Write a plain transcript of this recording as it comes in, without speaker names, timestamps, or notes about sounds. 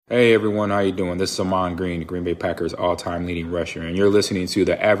Hey everyone, how you doing? This is Amon Green, the Green Bay Packers all-time leading rusher, and you're listening to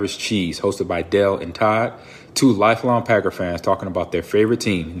The Average Cheese, hosted by Dell and Todd, two lifelong Packer fans talking about their favorite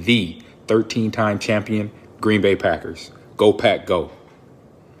team, the 13-time champion Green Bay Packers. Go Pack, go. What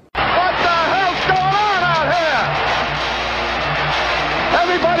the hell's going on out here?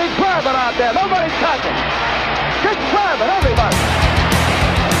 Everybody's grabbing out there. Nobody's touching. Just grabbing, everybody.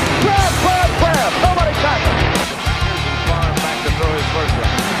 Grab. Nobody touching. Far back to throw his first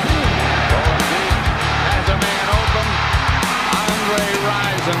one. Going deep. Has a man open. Andre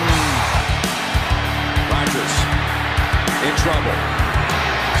Rison. Rodgers in trouble.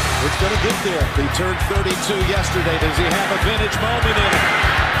 It's going to get there. He turned 32 yesterday. Does he have a vintage moment in it?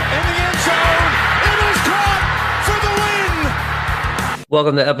 In the end zone. It is caught for the win.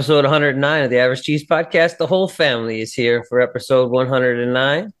 Welcome to episode 109 of the Average Cheese Podcast. The whole family is here for episode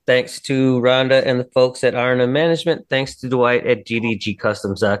 109. Thanks to Rhonda and the folks at Arna Management. Thanks to Dwight at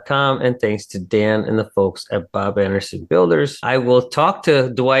gdgcustoms.com. And thanks to Dan and the folks at Bob Anderson Builders. I will talk to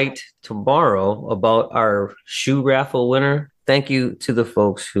Dwight tomorrow about our shoe raffle winner. Thank you to the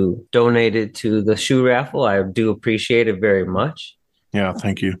folks who donated to the shoe raffle. I do appreciate it very much. Yeah,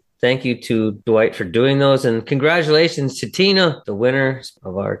 thank you. Thank you to Dwight for doing those. And congratulations to Tina, the winner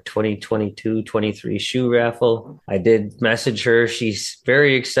of our 2022-23 shoe raffle. I did message her. She's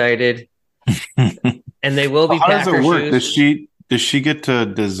very excited. And they will be How does Packer it work? shoes. Does she get to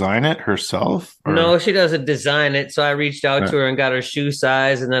design it herself? Or? No, she doesn't design it. So I reached out to her and got her shoe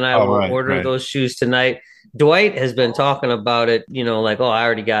size. And then I will order those shoes tonight. Dwight has been talking about it, like, I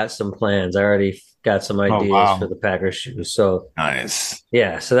already got some plans. I already got some ideas for the Packers shoes. So nice.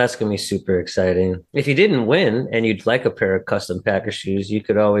 Yeah, so that's going to be super exciting. If you didn't win and you'd like a pair of custom Packer shoes, you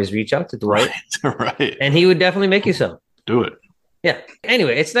could always reach out to Dwight. Right. And he would definitely make you some. Do it. Yeah.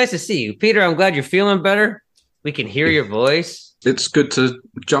 Anyway, it's nice to see you. Peter, I'm glad you're feeling better. We can hear your voice. It's good to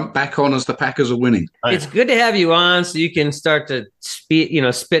jump back on as the Packers are winning. Right. It's good to have you on so you can start to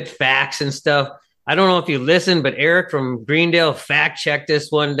spit facts and stuff. I don't know if you listened, but Eric from Greendale fact-checked this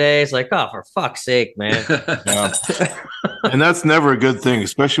one day. It's like, for fuck's sake, man. Yeah. And that's never a good thing,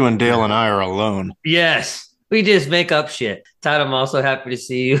 especially when Dale and I are alone. Yes. We just make up shit. Todd, I'm also happy to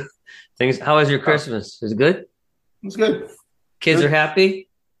see you. How was your Christmas? Was it good? It was good. Kids are happy?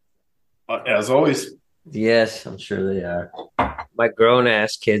 As always. Yes, I'm sure they are. My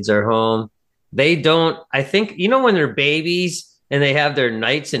grown-ass kids are home. They don't – I think – when they're babies – and they have their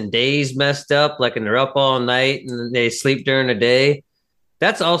nights and days messed up, and they're up all night and they sleep during the day.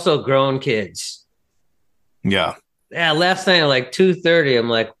 That's also grown kids. Yeah. Yeah. Last night at 2:30, I'm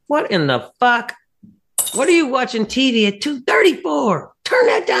like, what in the fuck? What are you watching TV at 2:30 for? Turn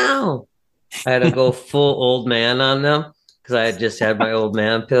that down. I had to go full old man on them because I had just had my old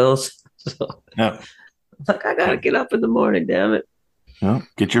man pills. So yeah. I'm like, I got to get up in the morning, damn it. Well,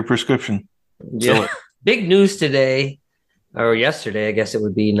 get your prescription. Yeah. Big news today. Or yesterday, I guess it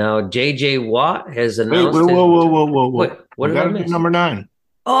would be now. J.J. Watt has announced. Whoa. What did I miss? Number 9.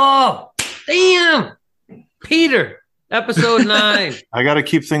 Oh, damn. Peter, episode 9. I got to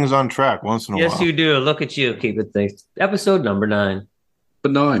keep things on track once in a while. Yes, you do. Look at you. Keep it things. Episode number 9.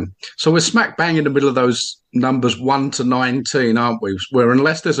 But 9. So we're smack bang in the middle of those numbers 1 to 19, aren't we? Where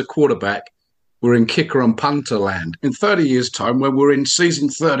unless there's a quarterback, we're in kicker and punter land. In 30 years' time, when we're in season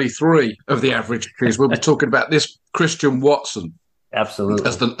 33 of the Average Cheese, we'll be talking about this Christian Watson, absolutely,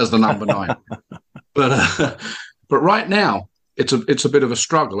 as the number 9. But right now, it's a bit of a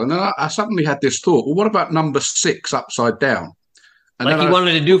struggle. And then I suddenly had this thought: well, what about number 6 upside down? And like you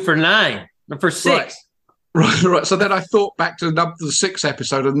wanted to do for 9, for 6. Right. So then I thought back to the 6th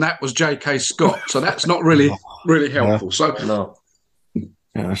episode, and that was J.K. Scott. So that's not really helpful. So no.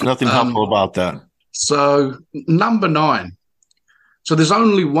 Yeah, there's nothing helpful about that. So number 9. So there's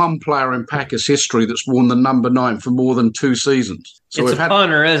only one player in Packers history that's worn the number 9 for more than 2 seasons. So it's a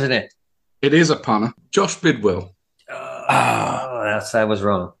punter, isn't it? It is a punter. Josh Bidwell. I was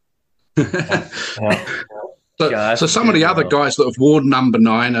wrong. So some of the other guys that have worn number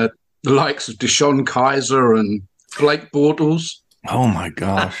 9 are the likes of Deshaun Kaiser and Blake Bortles. Oh, my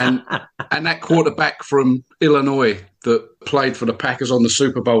gosh. And that quarterback from Illinois that played for the Packers on the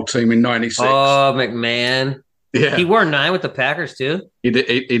Super Bowl team in 96. Oh, McMahon. Yeah. He wore 9 with the Packers, too? He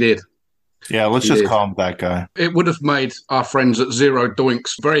did. Yeah, let's just call him that guy. It would have made our friends at Zero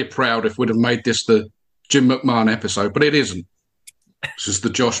Doinks very proud if we'd have made this the Jim McMahon episode, but it isn't. This is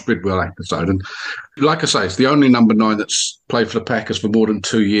the Josh Bidwell episode. And like I say, it's the only number 9 that's played for the Packers for more than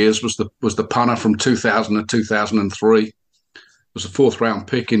 2 years, was the punter from 2000 to 2003. Was a 4th-round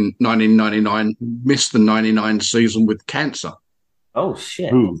pick in 1999, missed the 99 season with cancer. Oh,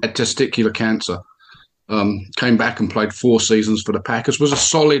 shit. Had testicular cancer. came back and played 4 seasons for the Packers, was a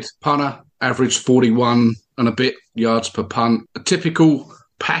solid punter, averaged 41 and a bit yards per punt. A typical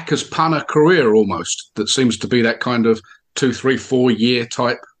Packers punter career almost, that seems to be that kind of 2, 3, 4 year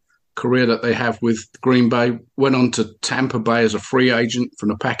type career that they have with Green Bay. Went on to Tampa Bay as a free agent from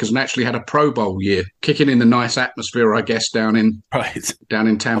the Packers and actually had a Pro Bowl year, kicking in the nice atmosphere, I guess, down in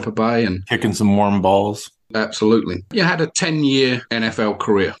Tampa Bay and kicking some warm balls. Absolutely. You had a 10-year NFL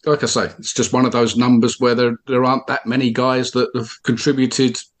career. Like I say, it's just one of those numbers where there aren't that many guys that have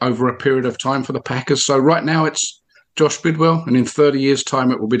contributed over a period of time for the Packers. So right now it's Josh Bidwell, and in 30 years' time,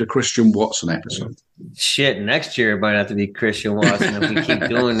 it will be the Christian Watson episode. Shit, next year it might have to be Christian Watson if we keep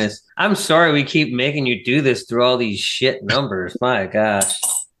doing this. I'm sorry we keep making you do this through all these shit numbers. My gosh.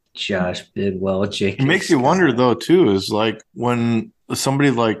 Josh Bidwell, Jake. It makes you wonder, though, too, is like when somebody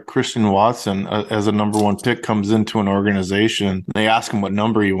like Christian Watson as a number 1 pick comes into an organization, they ask him what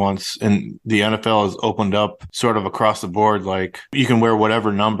number he wants, and the NFL has opened up sort of across the board, like you can wear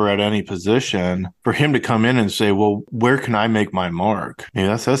whatever number at any position. For him to come in and say, well, where can I make my mark? Yeah,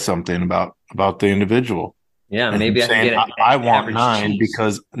 that says something about the individual. Yeah, and maybe I can get I want 9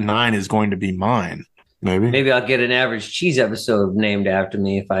 because 9 is going to be mine. Maybe I'll get an average cheese episode named after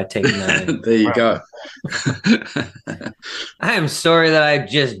me if I take 9. There you go. I am sorry that I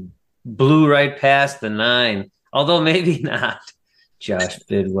just blew right past the 9, although maybe not. Josh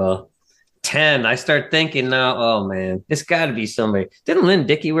Bidwell. 10. I start thinking now, oh man, it's got to be somebody. Didn't Lynn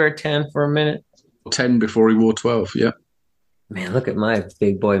Dickey wear 10 for a minute? 10 before he wore 12, yeah. Man, look at my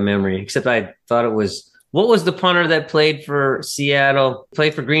big boy memory. Except I thought it was, what was the punter that played for Seattle?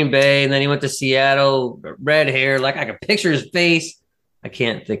 Played for Green Bay, and then he went to Seattle, red hair. Like I can picture his face. I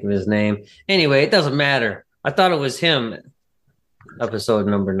can't think of his name. Anyway, it doesn't matter. I thought it was him. Episode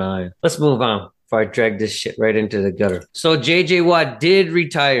number 9. Let's move on before I drag this shit right into the gutter. So J.J. Watt did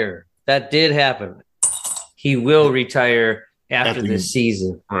retire. That did happen. He will retire after this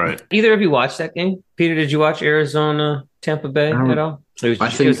season. Right. Either of you watched that game? Peter, did you watch Arizona, Tampa Bay at all? It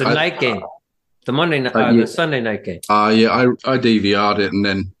was a night game. The Monday night, the Sunday night game. Yeah, I DVR'd it and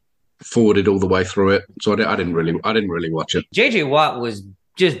then forwarded all the way through it, so I didn't really watch it. J.J. Watt was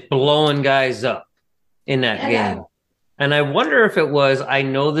just blowing guys up in that game, and I wonder if it was, I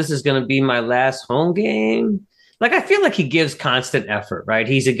know this is going to be my last home game. Like I feel like he gives constant effort, right?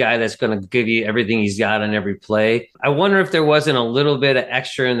 He's a guy that's going to give you everything he's got on every play. I wonder if there wasn't a little bit of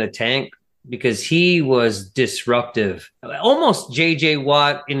extra in the tank, because he was disruptive. Almost J.J.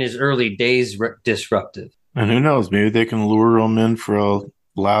 Watt in his early days disruptive. And who knows, maybe they can lure him in for a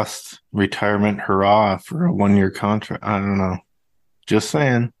last retirement hurrah for a 1-year contract. I don't know. Just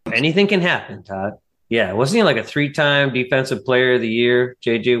saying. Anything can happen, Todd. Yeah, wasn't he like a 3-time defensive player of the year,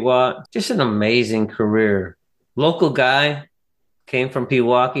 J.J. Watt? Just an amazing career. Local guy, came from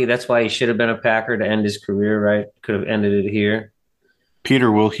Pewaukee. That's why he should have been a Packer to end his career, right? Could have ended it here.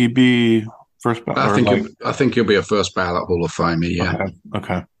 Peter, will he be first ballot? I think he'll be a first ballot Hall of Famer, yeah.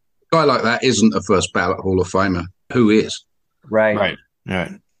 Okay. A guy like that isn't a first ballot Hall of Famer. Who is? Right.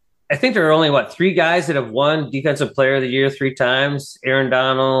 I think there are only, 3 guys that have won Defensive Player of the Year 3 times. Aaron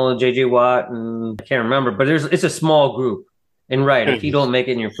Donald, J.J. Watt, and I can't remember. But it's a small group. And if you don't make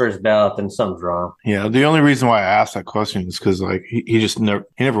it in your first ballot, then something's wrong. Yeah, the only reason why I asked that question is because he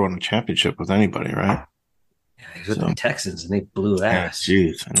never won a championship with anybody, right? He was with the Texans, and they blew ass.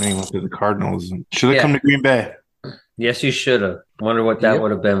 Jeez. And then he went to the Cardinals. And should have come to Green Bay. Yes, you should have. Wonder what that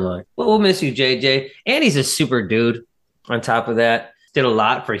would have been like. Well, we'll miss you, JJ. And he's a super dude on top of that. Did a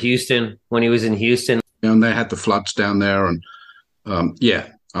lot for Houston when he was in Houston. And they had the floods down there. And,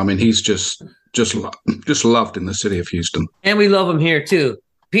 I mean, he's just loved in the city of Houston. And we love him here, too.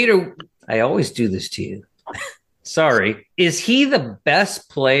 Peter, I always do this to you. Sorry. Is he the best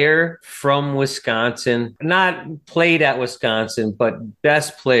player from Wisconsin? Not played at Wisconsin, but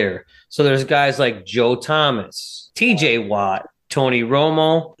best player. So there's guys like Joe Thomas, TJ Watt, Tony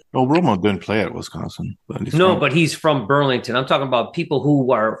Romo. Well, Romo didn't play at Wisconsin. But he's from Burlington. I'm talking about people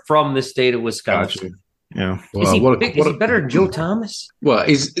who are from the state of Wisconsin. Gotcha. Yeah. Well, is he better than Joe Thomas? Well,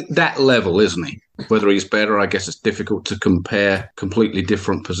 he's that level, isn't he? Whether he's better, I guess it's difficult to compare completely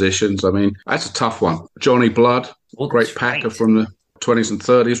different positions. I mean, that's a tough one. Johnny Blood, great Packer from the 20s and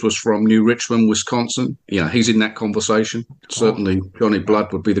 30s, was from New Richmond, Wisconsin. He's in that conversation. Certainly, Johnny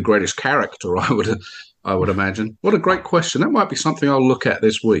Blood would be the greatest character, I would imagine. What a great question. That might be something I'll look at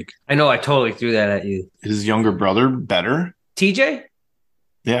this week. I know I totally threw that at you. Is his younger brother better? TJ?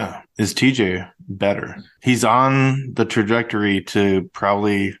 Yeah. Is TJ better? He's on the trajectory to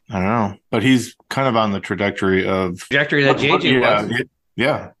probably, I don't know, but he's kind of on the trajectory that JJ was.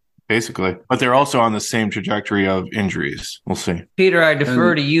 Yeah, basically. But they're also on the same trajectory of injuries. We'll see. Peter, I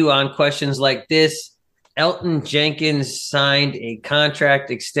defer to you on questions like this. Elton Jenkins signed a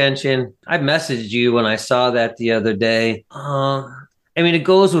contract extension. I messaged you when I saw that the other day. I mean, it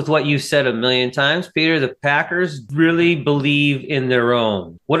goes with what you've said a million times, Peter. The Packers really believe in their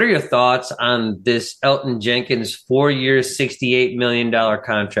own. What are your thoughts on this Elton Jenkins 4 years, $68 million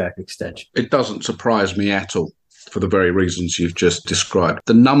contract extension? It doesn't surprise me at all for the very reasons you've just described.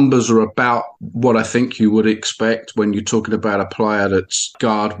 The numbers are about what I think you would expect when you're talking about a player that's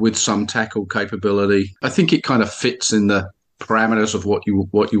guard with some tackle capability. I think it kind of fits in the parameters of what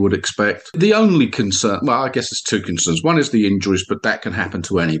you would expect. The only concern, well, I guess there's two concerns. One is the injuries, but that can happen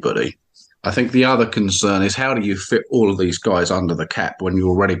to anybody. I think the other concern is how do you fit all of these guys under the cap when you're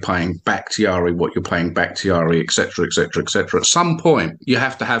already paying Bakhtiari what you're paying Bakhtiari, et cetera, et cetera, et cetera. At some point, you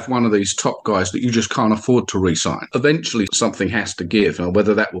have to have one of these top guys that you just can't afford to re-sign. Eventually, something has to give.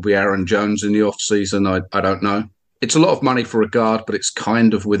 Whether that will be Aaron Jones in the off-season, I don't know. It's a lot of money for a guard, but it's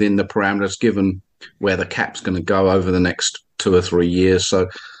kind of within the parameters given where the cap's going to go over the next 2 or 3 years. So it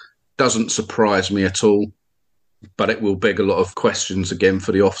doesn't surprise me at all, but it will beg a lot of questions again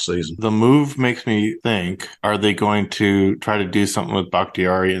for the off-season. The move makes me think, are they going to try to do something with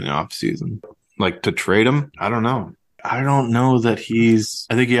Bakhtiari in the off-season? Like to trade him? I don't know. I don't know that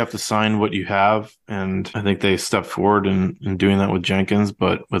I think you have to sign what you have, and I think they stepped forward in doing that with Jenkins,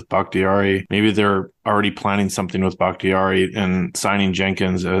 but with Bakhtiari, maybe they're already planning something with Bakhtiari and signing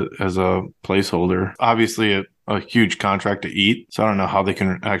Jenkins as a placeholder. Obviously, a huge contract to eat, so I don't know how they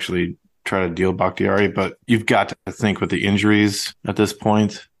can actually try to deal Bakhtiari, but you've got to think with the injuries at this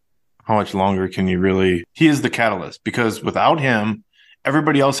point, how much longer can you really... He is the catalyst, because without him,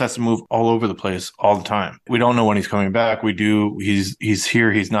 everybody else has to move all over the place all the time. We don't know when he's coming back. We do. He's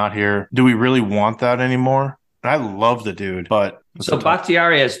here. He's not here. Do we really want that anymore? I love the dude, but... So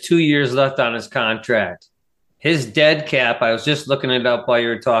Bakhtiari has 2 years left on his contract. His dead cap, I was just looking it up while you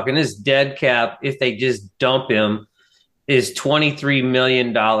were talking, his dead cap, if they just dump him, is $23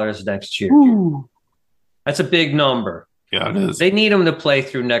 million next year. Ooh. That's a big number. Yeah, it is. They need him to play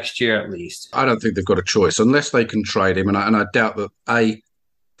through next year at least. I don't think they've got a choice unless they can trade him. And I doubt that, A,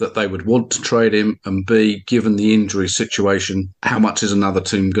 that they would want to trade him, and B, given the injury situation, how much is another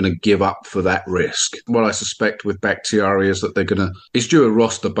team going to give up for that risk? What I suspect with Bakhtiari is that he's due a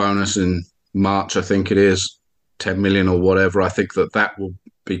roster bonus in March, I think it is, 10 million or whatever. I think that will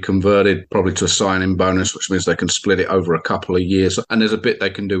be converted probably to a sign-in bonus, which means they can split it over a couple of years. And there's a bit they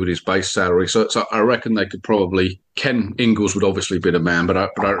can do with his base salary. So I reckon they could probably... Ken Ingalls would obviously be the man,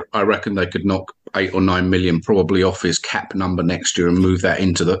 but I reckon they could knock 8 or 9 million probably off his cap number next year and move that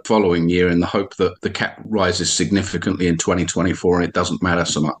into the following year in the hope that the cap rises significantly in 2024 and it doesn't matter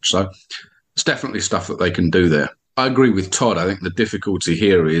so much. So it's definitely stuff that they can do there. I agree with Todd. I think the difficulty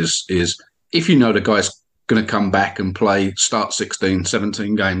here is if you know the guy's going to come back and start 16,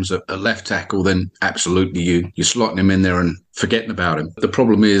 17 games at left tackle, then absolutely you're slotting him in there and forgetting about him. The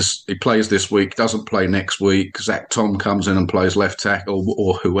problem is he plays this week, doesn't play next week. Zach Tom comes in and plays left tackle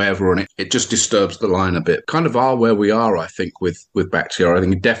or whoever, and it just disturbs the line a bit. Kind of are where we are, I think, with Bakhtiari. I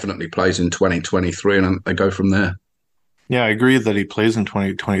think he definitely plays in 2023 and they go from there. Yeah, I agree that he plays in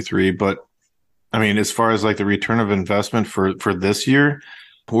 2023, but I mean, as far as like the return of investment for this year,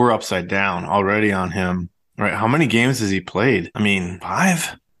 we're upside down already on him. Right. How many games has he played? I mean,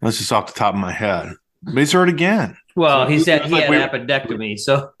 5? That's just off the top of my head. But he's hurt again. Well, he had appendectomy.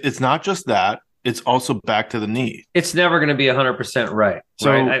 So it's not just that. It's also back to the knee. It's never going to be 100% right.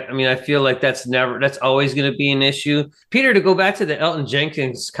 So, right? I mean, I feel like that's always going to be an issue. Peter, to go back to the Elton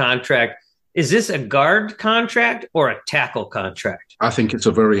Jenkins contract, is this a guard contract or a tackle contract? I think it's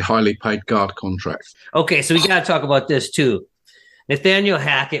a very highly paid guard contract. Okay, so we got to talk about this too. Nathaniel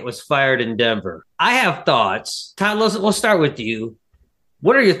Hackett was fired in Denver. I have thoughts. Todd, we'll start with you.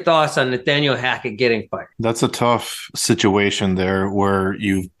 What are your thoughts on Nathaniel Hackett getting fired? That's a tough situation there where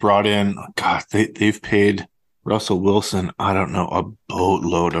you've brought in, God, they've paid Russell Wilson, I don't know, a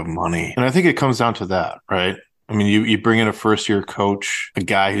boatload of money. And I think it comes down to that, right? I mean, you bring in a first-year coach, a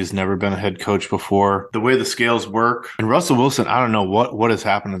guy who's never been a head coach before. The way the scales work. And Russell Wilson, I don't know what has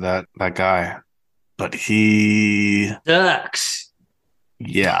happened to that guy, but he sucks.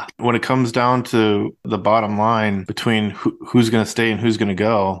 Yeah. When it comes down to the bottom line between who's going to stay and who's going to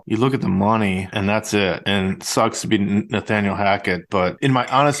go, you look at the money and that's it. And it sucks to be Nathaniel Hackett. But in my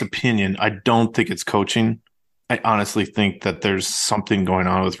honest opinion, I don't think it's coaching. I honestly think that there's something going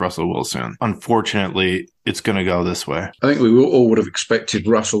on with Russell Wilson. Unfortunately, it's going to go this way. I think we all would have expected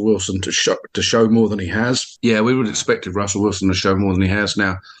Russell Wilson to show more than he has. Yeah, we would have expected Russell Wilson to show more than he has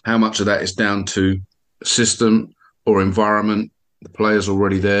now. How much of that is down to system or environment? The player's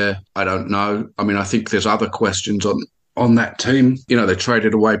already there. I don't know. I mean, I think there's other questions on that team. You know, they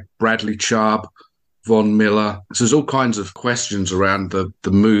traded away Bradley Chubb. Von Miller. So there's all kinds of questions around the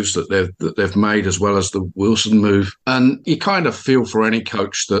moves that they've made, as well as the Wilson move. And you kind of feel for any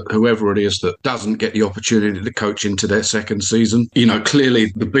coach that whoever it is that doesn't get the opportunity to coach into their second season. You know,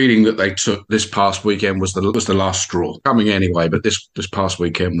 clearly the beating that they took this past weekend was the last straw. Coming anyway, but this past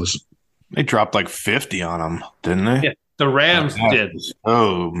weekend was. They dropped like 50 on them, didn't they? Yeah, the Rams did.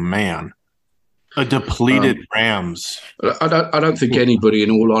 Oh man. A depleted Rams. I don't think anybody, in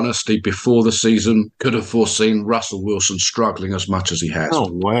all honesty, before the season could have foreseen Russell Wilson struggling as much as he has. No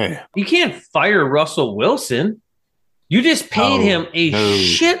way. You can't fire Russell Wilson. You just paid him a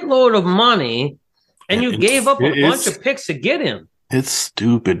shitload of money, and you gave up a bunch of picks to get him. It's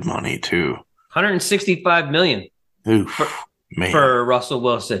stupid money too. $165 million Man. for Russell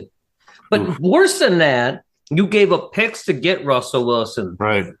Wilson. But worse than that, you gave up picks to get Russell Wilson.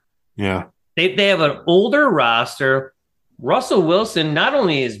 Right. Yeah. They have an older roster. Russell Wilson not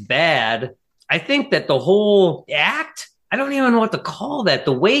only is bad, I think that the whole act, I don't even know what to call that.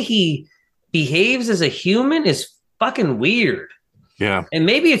 The way he behaves as a human is fucking weird. Yeah. And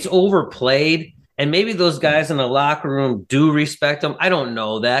maybe it's overplayed, and maybe those guys in the locker room do respect him. I don't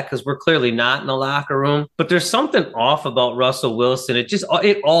know that because we're clearly not in the locker room. But there's something off about Russell Wilson.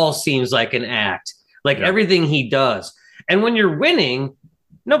 It all seems like an act, like everything he does. And when you're winning,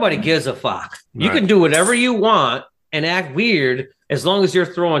 nobody gives a fuck. You can do whatever you want and act weird as long as you're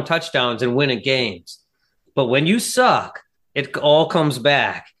throwing touchdowns and winning games. But when you suck, it all comes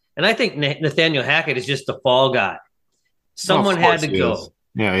back. And I think Nathaniel Hackett is just the fall guy. Someone had to go.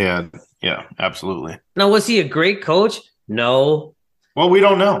 Yeah, absolutely. Now, was he a great coach? No. Well, we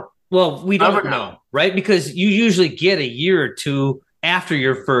don't know. Well, we don't know, right? Because you usually get a year or two after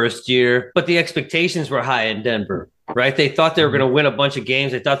your first year, but the expectations were high in Denver. Right? They thought they were going to win a bunch of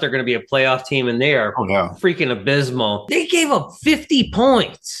games. They thought they were going to be a playoff team, and they are freaking abysmal. They gave up 50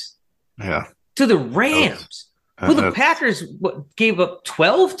 points to the Rams, who the Packers gave up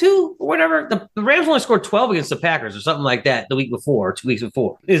 12 to or whatever. The Rams only scored 12 against the Packers or something like that the week before, or 2 weeks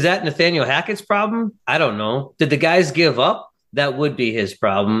before. Is that Nathaniel Hackett's problem? I don't know. Did the guys give up? That would be his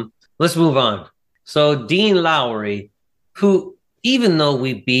problem. Let's move on. So Dean Lowry, who, even though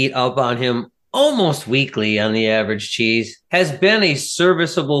we beat up on him almost weekly on the Average Cheese, has been a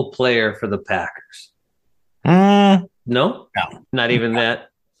serviceable player for the Packers. No, not even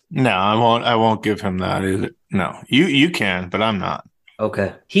that. No, I won't give him that either. No, you can, but I'm not.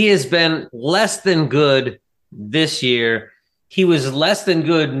 Okay. He has been less than good this year. He was less than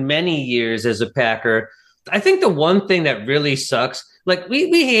good many years as a Packer. I think the one thing that really sucks, like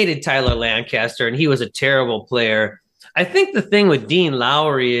we hated Tyler Lancaster and he was a terrible player. I think the thing with Dean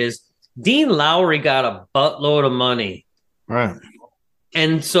Lowry is Dean Lowry got a buttload of money. Right.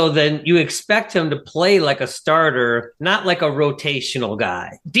 And so then you expect him to play like a starter, not like a rotational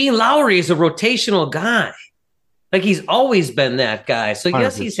guy. Dean Lowry is a rotational guy. Like he's always been that guy. So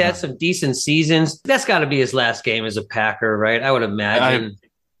yes, 100%. He's had some decent seasons. That's got to be his last game as a Packer, right? I would imagine.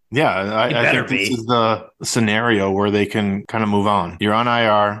 I think this is the scenario where they can kind of move on. You're on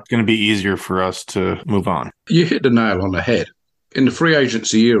IR. It's going to be easier for us to move on. You hit the nail on the head. In the free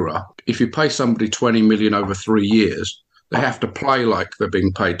agency era, if you pay somebody $20 million over 3 years, they have to play like they're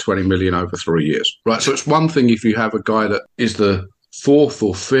being paid $20 million over 3 years, right? So it's one thing if you have a guy that is the fourth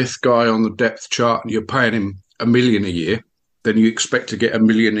or fifth guy on the depth chart and you're paying him $1 million a year, then you expect to get $1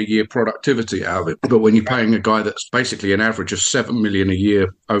 million a year productivity out of it. But when you're paying a guy that's basically an average of $7 million a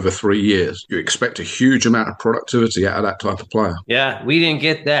year over 3 years, you expect a huge amount of productivity out of that type of player. Yeah, we didn't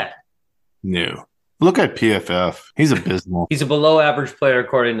get that. No. Look at PFF. He's abysmal. He's a below average player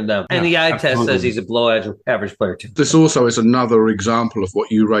according to them. And the eye test says he's a below average player too. This also is another example of what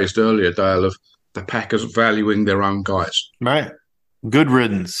you raised earlier, Dale, of the Packers valuing their own guys. Right. Good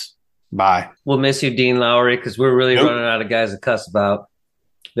riddance. Bye. We'll miss you, Dean Lowry, because we're really running out of guys to cuss about.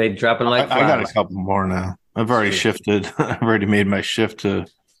 They dropping like flies. I got a couple more now. I've already shifted. I've already made my shift to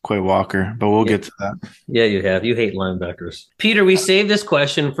Quay Walker, but we'll get to that. Yeah, you have. You hate linebackers. Peter, we saved this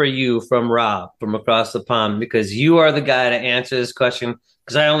question for you from Rob from across the pond because you are the guy to answer this question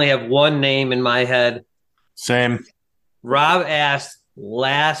because I only have one name in my head. Same. Rob asked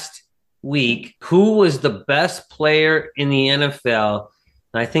last week, who was the best player in the NFL?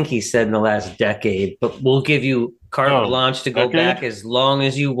 And I think he said in the last decade, but we'll give you carte blanche to go back as long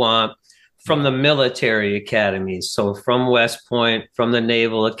as you want. From the military academies, so from West Point, from the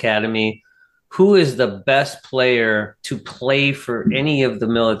Naval Academy, who is the best player to play for any of the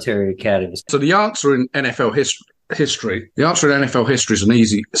military academies? So the answer in NFL history, is an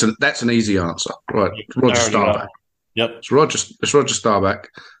easy. So that's an easy answer, right? Roger Staubach. Yep, it's Roger Staubach,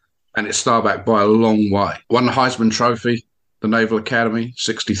 and it's Staubach by a long way. Won the Heisman Trophy the Naval Academy,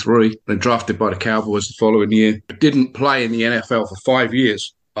 63, then drafted by the Cowboys the following year. Didn't play in the NFL for 5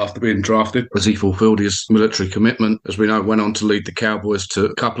 years after being drafted, as he fulfilled his military commitment. As we know, went on to lead the Cowboys to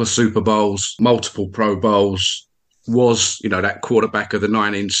a couple of Super Bowls, multiple Pro Bowls, was, that quarterback of the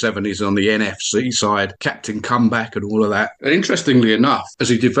 1970s on the NFC side, captain comeback and all of that. And interestingly enough, as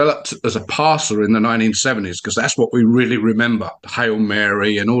he developed as a passer in the 1970s, because that's what we really remember, Hail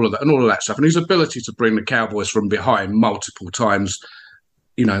Mary and all of that stuff, and his ability to bring the Cowboys from behind multiple times,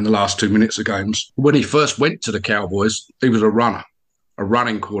 in the last 2 minutes of games. When he first went to the Cowboys, he was a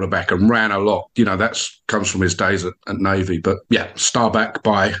running quarterback and ran a lot. That comes from his days at Navy. But yeah, Starback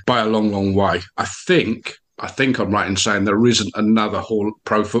by a long, long way. I think I'm right in saying there isn't another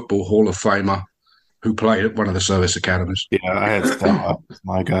Pro Football Hall of Famer who played at one of the service academies. Yeah, I had Starbuck,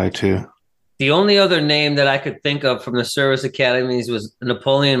 my guy too. The only other name that I could think of from the service academies was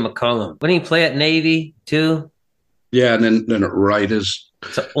Napoleon McCullum. Wouldn't he play at Navy too? Yeah, and then at Raiders.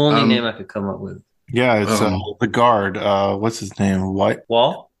 It's the only name I could come up with. Yeah, it's the guard. What's his name? Mike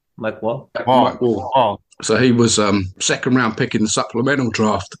Wall? Mike Wall. So he was second round pick in the supplemental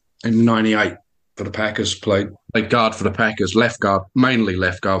draft in 98 for the Packers. Played guard for the Packers, mainly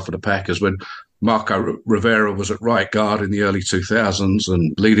left guard for the Packers when Marco Rivera was at right guard in the early 2000s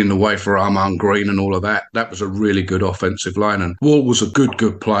and leading the way for Armand Green and all of that. That was a really good offensive line. And Wall was a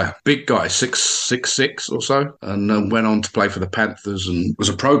good player. Big guy, 6'6" or so, and went on to play for the Panthers and was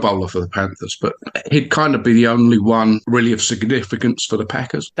a Pro Bowler for the Panthers. But he'd kind of be the only one really of significance for the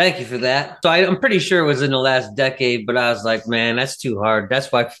Packers. Thank you for that. So I'm pretty sure it was in the last decade, but I was like, man, that's too hard.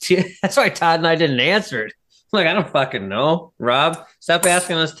 That's why Todd and I didn't answer it. I'm like, I don't fucking know. Rob, stop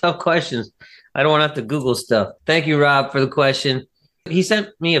asking us tough questions. I don't want to have to Google stuff. Thank you, Rob, for the question. He sent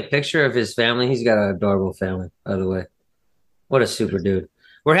me a picture of his family. He's got an adorable family, by the way. What a super dude.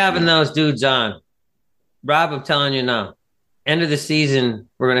 We're having those dudes on. Rob, I'm telling you now, end of the season,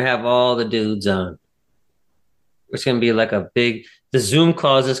 we're going to have all the dudes on. It's going to be like the Zoom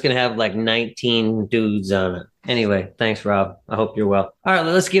call is just going to have like 19 dudes on it. Anyway, thanks, Rob. I hope you're well. All right,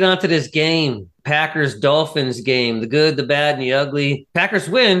 let's get on to this game. Packers-Dolphins game. The good, the bad, and the ugly. Packers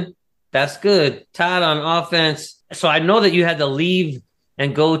win. That's good. Todd, on offense. So I know that you had to leave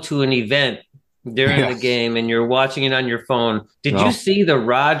and go to an event during the game and you're watching it on your phone. Did you see the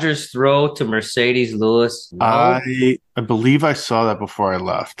Rodgers throw to Mercedes Lewis? No? I believe I saw that before I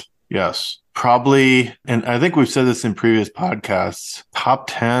left. Yes. Probably, and I think we've said this in previous podcasts, top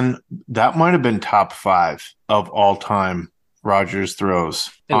 10, that might have been top 5 of all time Rodgers throws.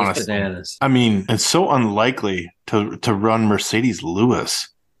 It was honestly bananas. I mean, it's so unlikely to run Mercedes Lewis,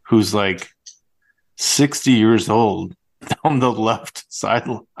 who's like 60 years old, down the left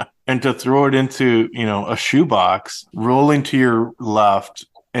sideline, and to throw it into, a shoebox, rolling to your left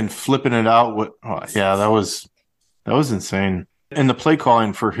and flipping it out. That was insane. And the play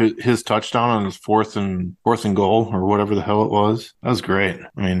calling for his touchdown on his fourth and goal or whatever the hell it was, that was great.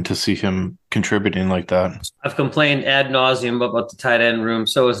 I mean, to see him contributing like that. I've complained ad nauseum about the tight end room,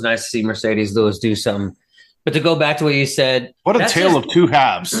 so it was nice to see Mercedes Lewis do something. But to go back to what you said, what a tale of two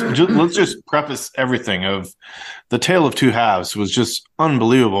halves. Let's just preface everything of the tale of two halves was just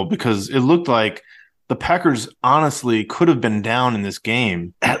unbelievable because it looked like the Packers honestly could have been down in this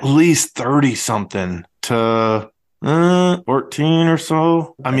game at least 30 something to 14 or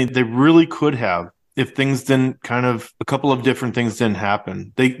so. I mean, they really could have if things didn't a couple of different things didn't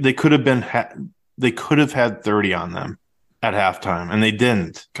happen. They could have had 30 on them at halftime, and they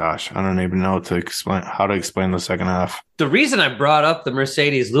didn't. Gosh, I don't even know how to explain the second half. The reason I brought up the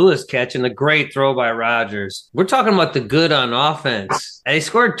Mercedes Lewis catch and the great throw by Rodgers, we're talking about the good on offense. They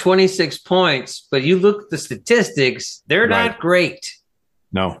scored 26 points, but you look at the statistics, they're not great.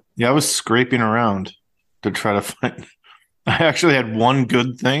 No. Yeah, I was scraping around to try to find. I actually had one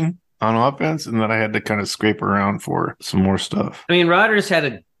good thing on offense, and then I had to kind of scrape around for some more stuff. I mean, Rodgers had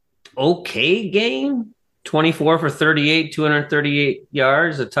an okay game. 24 for 38, 238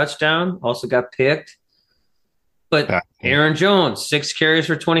 yards, a touchdown, also got picked. But Aaron Jones, 6 carries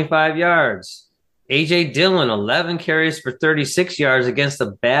for 25 yards. A.J. Dillon, 11 carries for 36 yards against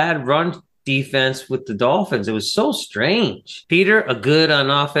a bad run defense with the Dolphins. It was so strange. Peter, a good on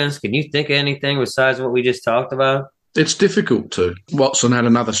offense. Can you think of anything besides what we just talked about? It's difficult to. Watson had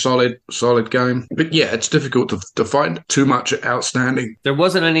another solid game. But yeah, it's difficult to find too much outstanding. There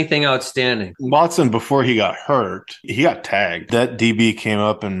wasn't anything outstanding. Watson, before he got hurt, he got tagged. That DB came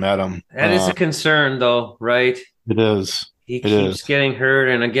up and met him. That is a concern, though, right? It is. He keeps getting hurt.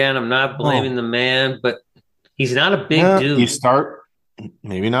 And again, I'm not blaming the man, but he's not a big dude. You start...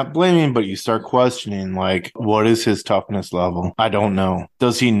 Maybe not blaming, but you start questioning, what is his toughness level? I don't know.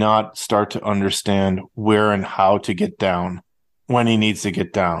 Does he not start to understand where and how to get down when he needs to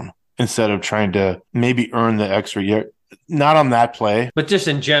get down instead of trying to maybe earn the extra year. Not on that play. But just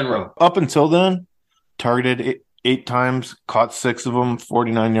in general. Up until then, targeted eight times, caught 6 of them,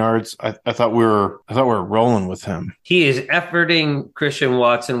 49 yards. I thought we were rolling with him. He is efforting Christian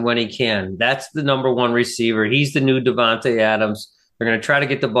Watson when he can. That's the number one receiver. He's the new Devontae Adams. They're going to try to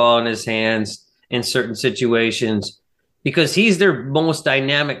get the ball in his hands in certain situations because he's their most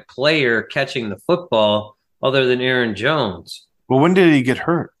dynamic player catching the football other than Aaron Jones. Well, when did he get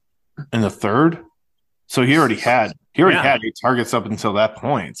hurt? In the third? So he already had 8 targets up until that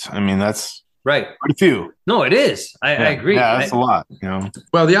point. I mean, that's right. Pretty few. No, it is. I agree. Yeah, that's a lot. You know.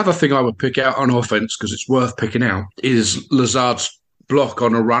 Well, the other thing I would pick out on offense, because it's worth picking out, is Lazard's block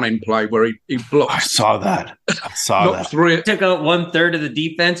on a running play where he blocked. I saw that. Took out 1/3 of the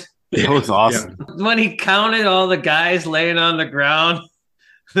defense. That was awesome. Yeah. When he counted all the guys laying on the ground,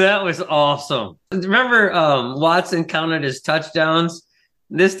 that was awesome. Remember Watson counted his touchdowns?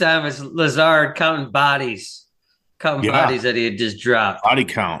 This time it's Lazard counting bodies that he had just dropped. Body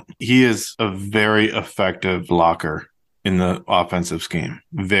count. He is a very effective blocker in the offensive scheme.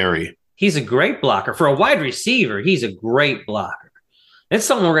 Very. He's a great blocker. For a wide receiver, he's a great blocker. It's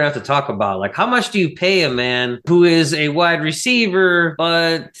something we're going to have to talk about. Like, how much do you pay a man who is a wide receiver,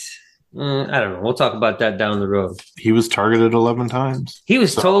 but I don't know. We'll talk about that down the road. He was targeted 11 times. He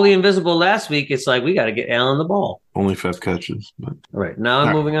was totally invisible last week. It's like, we got to get Allen the ball. Only 5 catches. But. All right. Now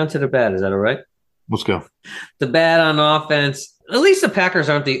I'm moving on to the bad. Is that all right? Let's go. The bad on offense. At least the Packers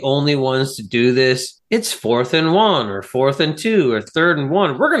aren't the only ones to do this. It's 4th and 1 or 4th and 2 or 3rd and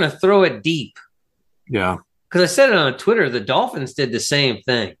 1. We're going to throw it deep. Yeah. Because I said it on Twitter, the Dolphins did the same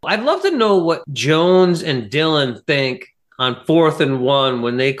thing. I'd love to know what Jones and Dillon think on 4th and 1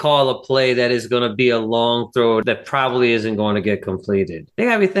 when they call a play that is going to be a long throw that probably isn't going to get completed. They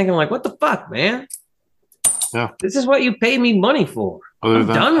got to be thinking like, what the fuck, man? Yeah. This is what you pay me money for. I'm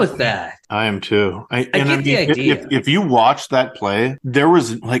done with that. I am too. I get the idea. If you watch that play, there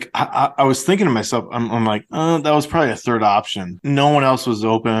was like I was thinking to myself, I'm like, that was probably a third option. No one else was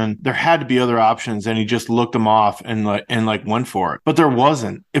open. There had to be other options, and he just looked them off and went for it. But there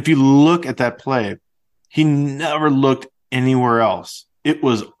wasn't. If you look at that play, he never looked anywhere else. It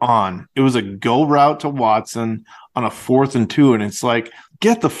was on. It was a go route to Watson on a 4th and 2, and it's like,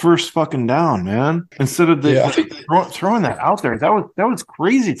 get the first fucking down, man. Instead of throwing that out there, that was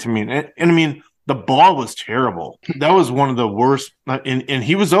crazy to me. And I mean, the ball was terrible. That was one of the worst. And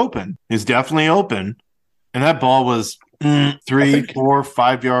he was open. He's definitely open. And that ball was 3, 4,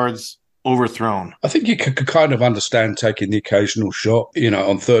 5 yards overthrown. I think you could kind of understand taking the occasional shot,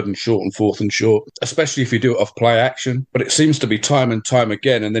 on 3rd and short and 4th and short, especially if you do it off play action. But it seems to be time and time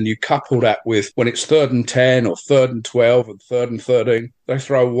again. And then you couple that with when it's 3rd and 10 or 3rd and 12 and 3rd and 13, they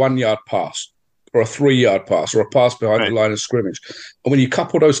throw a 1-yard pass or a 3-yard pass or a pass behind the line of scrimmage. And when you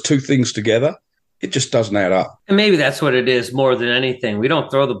couple those two things together, it just doesn't add up. And maybe that's what it is more than anything. We don't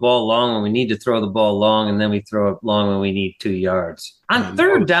throw the ball long when we need to throw the ball long, and then we throw it long when we need 2 yards. On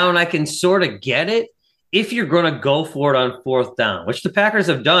 3rd down, I can sort of get it if you're going to go for it on 4th down, which the Packers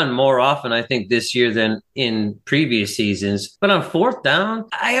have done more often, I think, this year than in previous seasons. But on 4th down,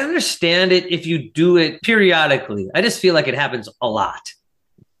 I understand it if you do it periodically. I just feel like it happens a lot.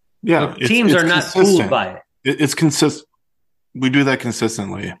 Yeah. Teams are not fooled by it. It's consistent. We do that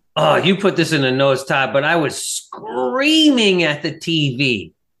consistently. Oh, you put this in the notes, Todd, but I was screaming at the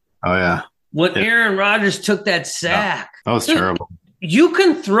TV. Oh, yeah. When Aaron Rodgers took that sack. That was terrible. You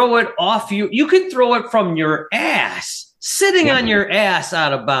can throw it off you. You can throw it from your ass, sitting on your ass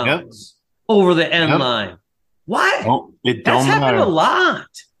out of bounds over the end line. What? Well, That's happened a lot.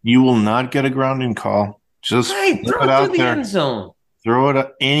 You will not get a grounding call. Just throw it out through the end zone. Throw it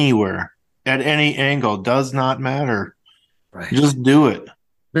anywhere at any angle. Does not matter. Right. Just do it.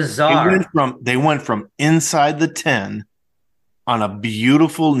 Bizarre. They went from inside the 10 on a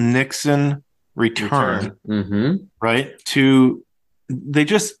beautiful Nixon return. Mm-hmm. Right? To they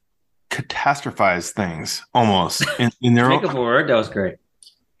just catastrophize things almost in their Think of a word. That was great.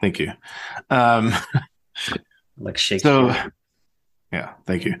 Thank you. Like Shakespeare. So, yeah,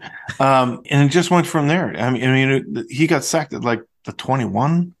 thank you. And it just went from there. I mean, he got sacked at like the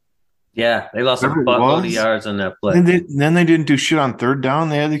 21. Yeah, they lost a buttload of yards on that play. And then they didn't do shit on 3rd down.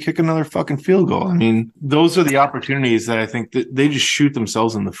 They had to kick another fucking field goal. I mean, those are the opportunities that I think that they just shoot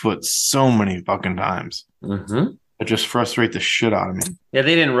themselves in the foot so many fucking times. Mm-hmm. It just frustrate the shit out of me. Yeah,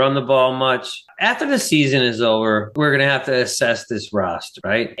 they didn't run the ball much. After the season is over, we're going to have to assess this roster,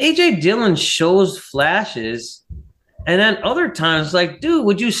 right? A.J. Dillon shows flashes, and then other times, like, dude,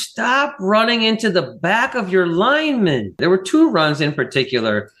 would you stop running into the back of your lineman? There were 2 runs in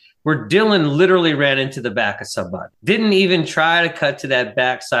particular where Dylan literally ran into the back of somebody. Didn't even try to cut to that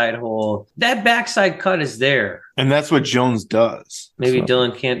backside hole. That backside cut is there. And that's what Jones does. Maybe So,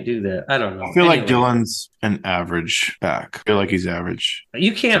 Dylan can't do that. I don't know. I feel like Dylan's an average back. I feel like he's average.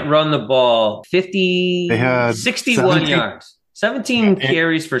 You can't run the ball 61 17 yards. 17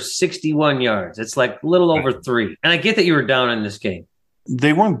 carries for 61 yards. It's like a little over 3. And I get that you were down in this game.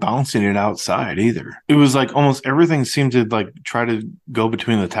 They weren't bouncing it outside either. It was like almost everything seemed to like try to go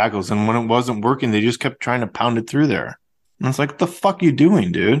between the tackles. And when it wasn't working, they just kept trying to pound it through there. And it's like, what the fuck you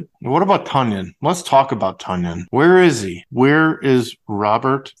doing, dude? What about Tonyan? Let's talk about Tonyan. Where is he? Where is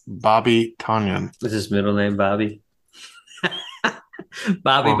Robert Bobby Tonyan? Is his middle name Bobby?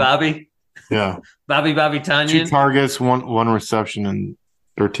 Bobby? Yeah. Bobby Tonyan? 2 targets, one reception, and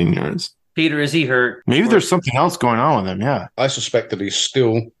 13 yards. Peter, is he hurt? Maybe there's something else going on with him, yeah. I suspect that he's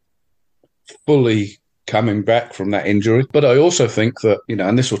still fully coming back from that injury. But I also think that,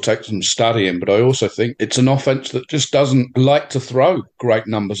 and this will take some studying, but I also think it's an offense that just doesn't like to throw great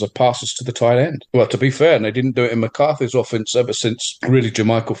numbers of passes to the tight end. Well, to be fair, and they didn't do it in McCarthy's offense ever since really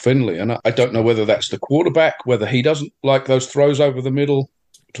Jermichael Finley. And I don't know whether that's the quarterback, whether he doesn't like those throws over the middle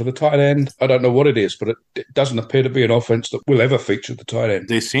to the tight end. I don't know what it is, but it doesn't appear to be an offense that will ever feature the tight end.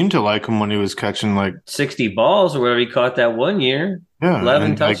 They seemed to like him when he was catching like 60 balls or whatever he caught that one year. Yeah,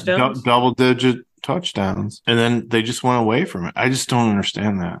 11 touchdowns. Like double-digit touchdowns. And then they just went away from it. I just don't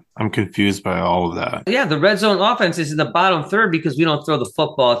understand that. I'm confused by all of that. Yeah, the red zone offense is in the bottom third because we don't throw the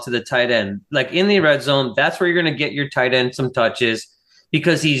football to the tight end. Like in the red zone, that's where you're going to get your tight end some touches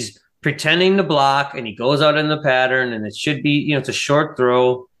because he's pretending to block and he goes out in the pattern and it should be, it's a short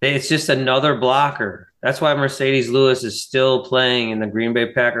throw. It's just another blocker. That's why Mercedes Lewis is still playing in the Green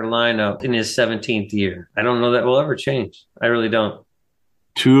Bay Packer lineup in his 17th year. I don't know that will ever change. I really don't.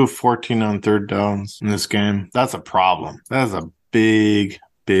 2 of 14 on third downs in this game. That's a problem. That is a big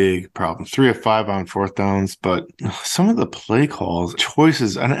problem. 3 of 5 on fourth downs, but some of the play calls,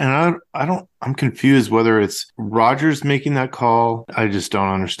 choices, and I'm confused whether it's Rodgers making that call. I just don't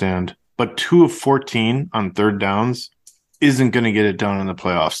understand. But 2 of 14 on third downs isn't going to get it done in the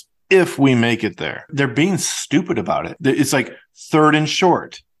playoffs if we make it there. They're being stupid about it. It's like 3rd and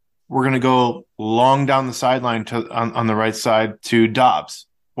short. We're going to go long down the sideline on the right side to Dobbs,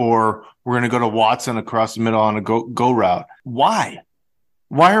 or we're going to go to Watson across the middle on a go route. Why?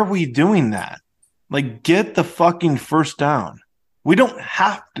 Why are we doing that? Like, get the fucking first down. We don't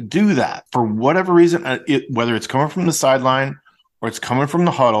have to do that for whatever reason. Whether it's coming from the sideline or it's coming from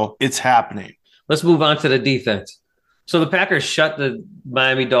the huddle, it's happening. Let's move on to the defense. So the Packers shut the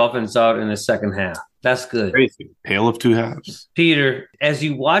Miami Dolphins out in the second half. That's good. Crazy. Tale of 2 halves. Peter, as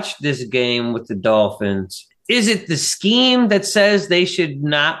you watch this game with the Dolphins, is it the scheme that says they should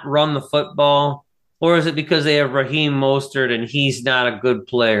not run the football? Or is it because they have Raheem Mostert and he's not a good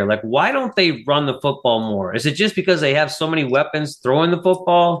player? Like, why don't they run the football more? Is it just because they have so many weapons throwing the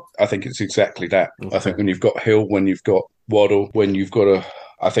football? I think it's exactly that. I think when you've got Hill, when you've got Waddle, when you've got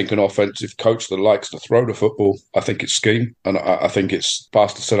an offensive coach that likes to throw the football, I think it's scheme. And I think it's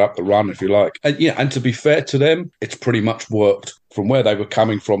fast to set up the run, if you like. And to be fair to them, it's pretty much worked. From where they were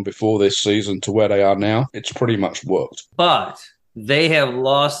coming from before this season to where they are now, it's pretty much worked. But they have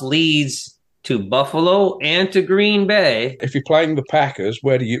lost leads to Buffalo and to Green Bay. If you're playing the Packers,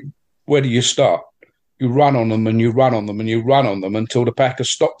 where do you start? You run on them and you run on them and you run on them until the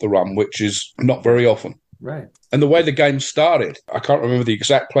Packers stop the run, which is not very often. Right. And the way the game started, I can't remember the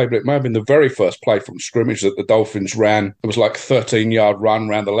exact play, but it may have been the very first play from scrimmage that the Dolphins ran. It was like a 13-yard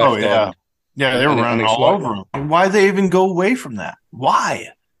run around the left. Oh, yeah. arm. Yeah, they were running all over them. Why did they even go away from that? Why?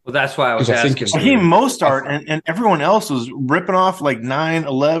 Well, that's why I was asking. Raheem Mostert and everyone else was ripping off like 9,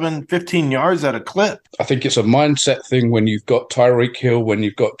 11, 15 yards at a clip. I think it's a mindset thing when you've got Tyreek Hill, when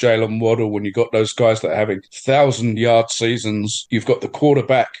you've got Jalen Waddle, when you've got those guys that are having 1,000-yard seasons. You've got the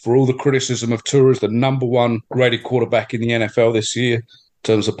quarterback, for all the criticism of Tua, as the number 1 graded quarterback in the NFL this year in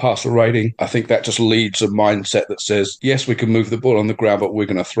terms of passer rating. I think that just leads a mindset that says, yes, we can move the ball on the ground, but we're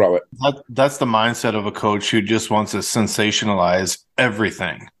going to throw it. That's the mindset of a coach who just wants to sensationalize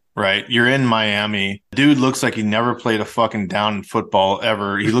everything, right? You're in Miami. Dude looks like he never played a fucking down in football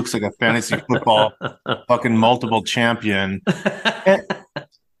ever. He looks like a fantasy football fucking multiple champion.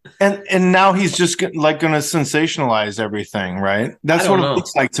 And now he's just going to sensationalize everything, right? That's what it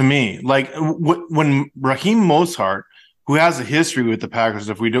looks like to me. Like when Raheem Mostert, who has a history with the Packers,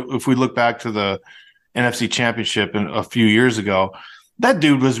 if we look back to the NFC Championship a few years ago, that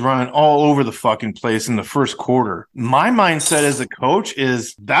dude was running all over the fucking place in the first quarter. My mindset as a coach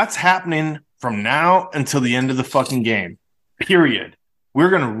is that's happening from now until the end of the fucking game, period. We're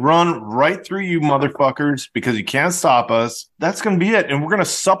going to run right through you motherfuckers because you can't stop us. That's going to be it. And we're going to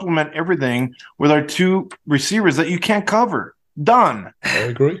supplement everything with our 2 receivers that you can't cover. Done. I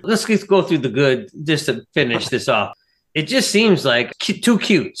agree. Let's just go through the good just to finish this off. It just seems like too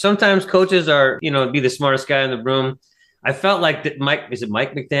cute. Sometimes coaches are, be the smartest guy in the room. I felt like that Mike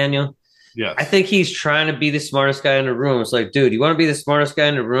McDaniel? Yes. I think he's trying to be the smartest guy in the room. It's like, dude, you want to be the smartest guy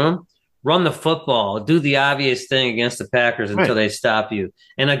in the room? Run the football. Do the obvious thing against the Packers until they stop you.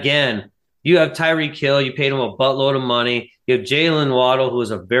 And again, you have Tyreek Hill. You paid him a buttload of money. You have Jalen Waddle, who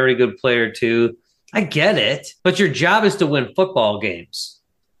is a very good player too. I get it. But your job is to win football games,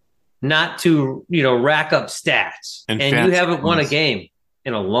 not to, rack up stats. And you haven't won a game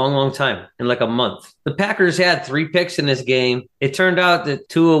in a long, long time, in like a month. The Packers had 3 picks in this game. It turned out that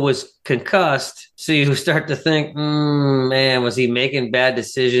Tua was concussed. So you start to think, man, was he making bad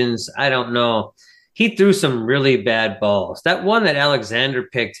decisions? I don't know. He threw some really bad balls. That one that Alexander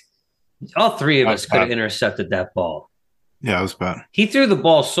picked, all 3 of us could have intercepted that ball. Yeah, it was bad. He threw the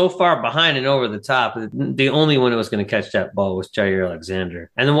ball so far behind and over the top. The only one that was going to catch that ball was Jair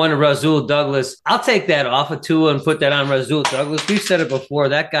Alexander. And the one to Rasul Douglas, I'll take that off of Tua and put that on Rasul Douglas. We've said it before.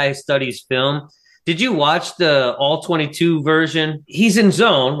 That guy studies film. Did you watch the all-22 version? He's in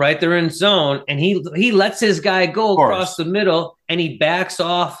zone, right? They're in zone, and he lets his guy go across the middle, and he backs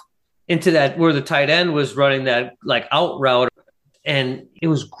off into that where the tight end was running that like out route. And it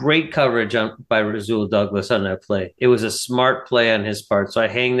was great coverage by Rasul Douglas on that play. It was a smart play on his part. So I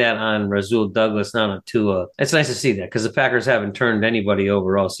hang that on Rasul Douglas, not on Tua. It's nice to see that because the Packers haven't turned anybody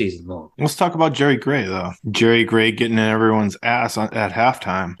over all season long. Let's talk about Jerry Gray, though. Jerry Gray getting in everyone's ass at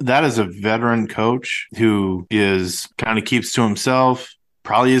halftime. That is a veteran coach who is kind of keeps to himself,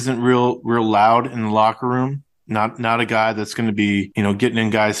 probably isn't real loud in the locker room. Not a guy that's going to be, getting in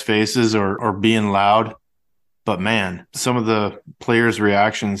guys' faces or being loud. But man, some of the players'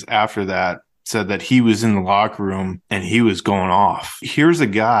 reactions after that said that he was in the locker room and he was going off. Here's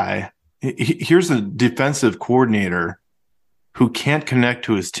a defensive coordinator who can't connect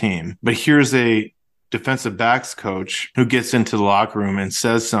to his team, but here's a defensive backs coach who gets into the locker room and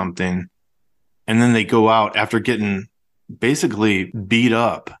says something, and then they go out after getting basically beat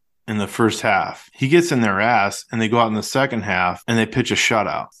up in the first half. He gets in their ass and they go out in the second half and they pitch a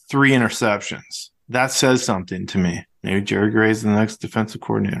shutout, 3 interceptions. That says something to me. Maybe Jerry Gray's the next defensive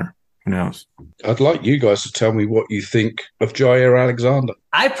coordinator. Who knows? I'd like you guys to tell me what you think of Jair Alexander.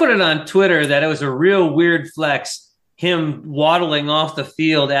 I put it on Twitter that it was a real weird flex, him waddling off the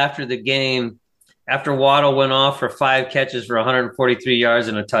field after the game, after Waddle went off for 5 catches for 143 yards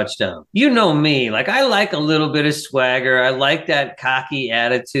and a touchdown. You know me. Like, I like a little bit of swagger. I like that cocky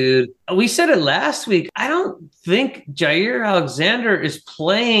attitude. We said it last week. I don't think Jair Alexander is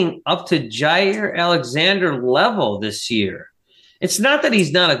playing up to Jair Alexander level this year. It's not that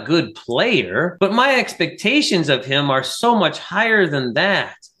he's not a good player, but my expectations of him are so much higher than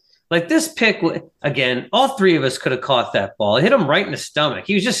that. Like this pick, again, all 3 of us could have caught that ball. It hit him right in the stomach.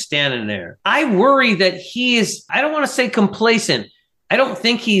 He was just standing there. I worry that he is, I don't want to say complacent. I don't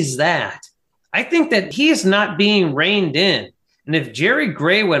think he's that. I think that he is not being reined in. And if Jerry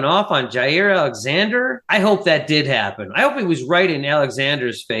Gray went off on Jair Alexander, I hope that did happen. I hope he was right in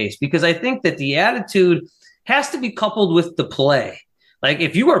Alexander's face because I think that the attitude has to be coupled with the play. Like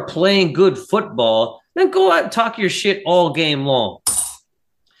if you are playing good football, then go out and talk your shit all game long.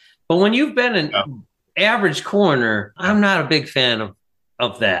 But when you've been an average corner, I'm not a big fan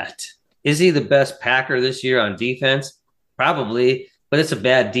of that. Is he the best Packer this year on defense? Probably, but it's a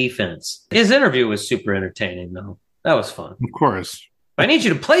bad defense. His interview was super entertaining, though. That was fun. Of course. I need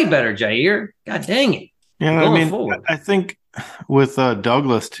you to play better, Jair. God dang it. Yeah, forward. I think with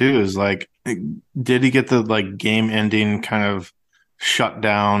Douglas, too, is like, did he get the game-ending kind of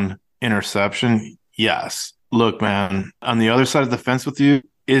shutdown interception? Yes. Look, man, on the other side of the fence with you,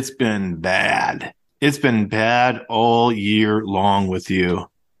 it's been bad. It's been bad all year long with you.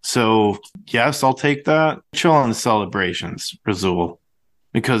 So, yes, I'll take that. Chill on the celebrations, Rasul,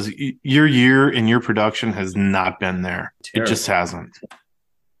 because your year and your production has not been there. Terrible. It just hasn't.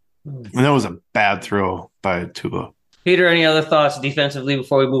 And that was a bad throw by Tua. Peter, any other thoughts defensively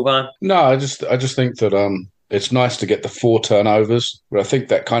before we move on? No, I just think that it's nice to get the 4 turnovers, but I think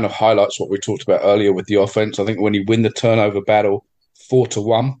that kind of highlights what we talked about earlier with the offense. I think when you win the turnover battle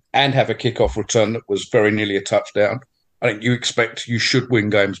 4-1 and have a kickoff return that was very nearly a touchdown, I think you should win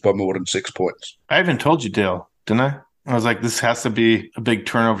games by more than 6 points. I even told you, Dale, didn't I? I was like, this has to be a big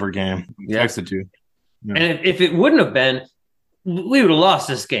turnover game. Yeah. Texted you. Yeah. And if it wouldn't have been, we would have lost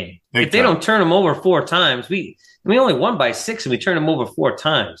this game. If they don't turn them over 4 times, we only won by 6 and we turned them over 4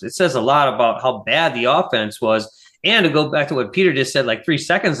 times. It says a lot about how bad the offense was And to go back to what Peter just said like 3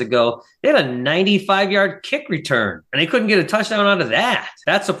 seconds ago, they had a 95-yard kick return, and they couldn't get a touchdown out of that.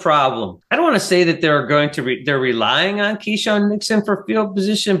 That's a problem. I don't want to say that they're going to they're relying on Keyshawn Nixon for field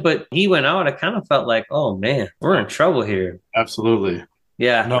position, but he went out. I kind of felt like, oh man, we're in trouble here. Absolutely.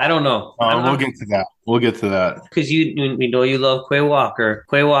 Yeah, no, I don't know. We'll get to that. We'll get to that. Because we know you love Quay Walker.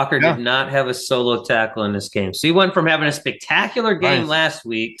 Quay Walker did not have a solo tackle in this game. So he went from having a spectacular game last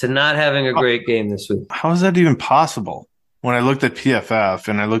week to not having a great game this week. How is that even possible? When I looked at PFF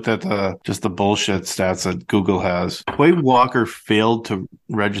and I looked at just the bullshit stats that Google has, Quay Walker failed to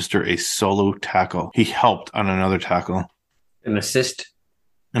register a solo tackle. He helped on another tackle. An assist.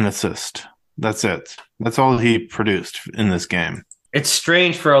 That's it. That's all he produced in this game. It's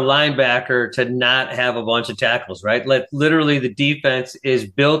strange for a linebacker to not have a bunch of tackles, right? Like literally the defense is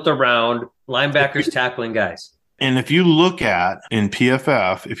built around linebackers tackling guys. And if you look at in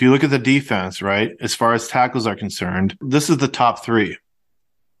PFF, if you look at the defense, right, as far as tackles are concerned, this is the top 3.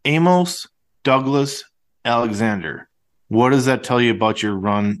 Amos, Douglas, Alexander. What does that tell you about your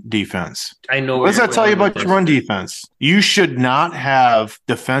run defense? I know. What does that tell you about your run defense? You should not have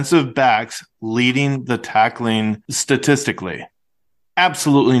defensive backs leading the tackling statistically.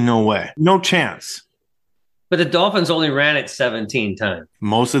 Absolutely no way. No chance. But the Dolphins only ran it 17 times.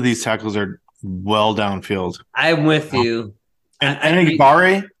 Most of these tackles are well downfield. I'm with you. And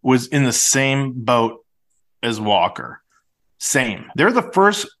Igbare was in the same boat as Walker. Same. They're the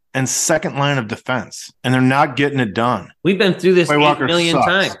first and second line of defense, and they're not getting it done. We've been through this 8 million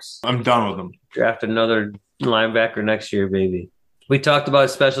times. I'm done with them. Draft another linebacker next year, baby. We talked about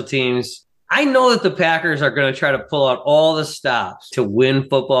special teams. I know that the Packers are going to try to pull out all the stops to win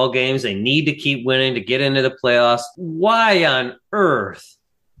football games. They need to keep winning to get into the playoffs. Why on earth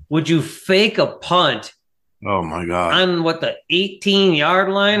would you fake a punt? Oh, my God. On the 18-yard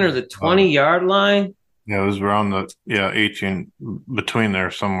line or the 20-yard line? Yeah, it was around 18, between there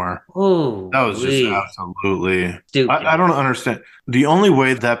somewhere. Oh, that was just absolutely stupid. I don't understand. The only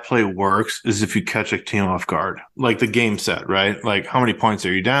way that play works is if you catch a team off guard, like the game set, right? Like how many points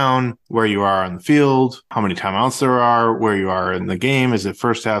are you down, where you are on the field, how many timeouts there are, where you are in the game. Is it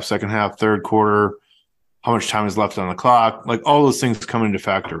first half, second half, third quarter? How much time is left on the clock? Like all those things come into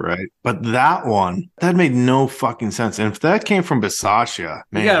factor, right? But that made no fucking sense. And if that came from Bisaccia,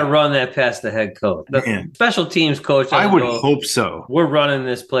 man, you got to run that past the head coach. The special teams coach. I would hope so. We're running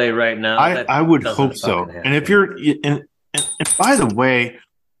this play right now. I would hope so. And if you're, and by the way,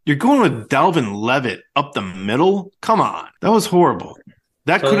 you're going with Dalvin Levitt up the middle. Come on. That was horrible.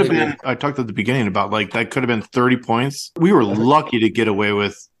 That could have been, I talked at the beginning about that could have been 30 points. We were lucky to get away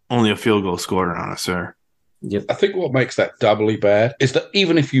with only a field goal scored on us, sir. Yep. I think what makes that doubly bad is that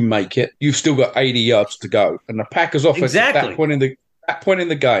even if you make it, you've still got 80 yards to go. And the Packers offense at that point in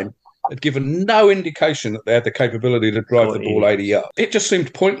the game had given no indication that they had the capability to drive the ball 80 yards. It just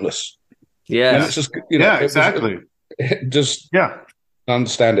seemed pointless. Yeah. It's just, exactly. I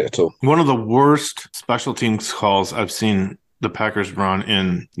understand it at all. One of the worst special teams calls I've seen the Packers run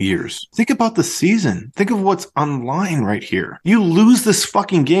in years. Think about the season. Think of what's on line right here. You lose this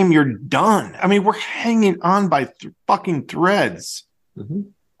fucking game, you're done. I mean, we're hanging on by fucking threads. Mm-hmm.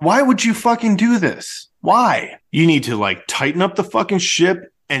 Why would you fucking do this? Why? You need to tighten up the fucking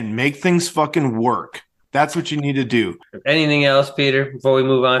ship and make things fucking work. That's what you need to do. Anything else, Peter, before we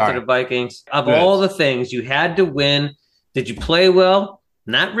move on to the Vikings? Of all the things you had to win, did you play well?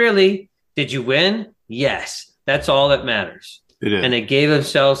 Not really. Did you win? Yes. That's all that matters. It is. And they gave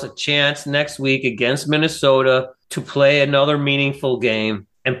themselves a chance next week against Minnesota to play another meaningful game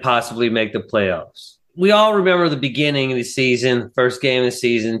and possibly make the playoffs. We all remember the beginning of the season, first game of the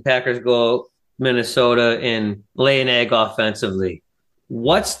season. Packers go Minnesota and lay an egg offensively.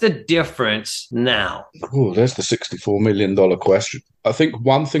 What's the difference now? Oh, there's the $64 million question. I think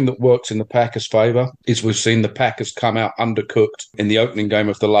one thing that works in the Packers' favor is we've seen the Packers come out undercooked in the opening game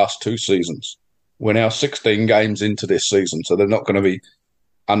of the last 2 seasons. We're now 16 games into this season, so they're not going to be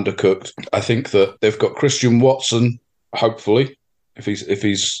undercooked. I think that they've got Christian Watson, hopefully, if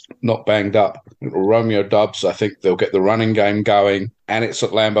he's not banged up. Romeo Doubs, I think they'll get the running game going, and it's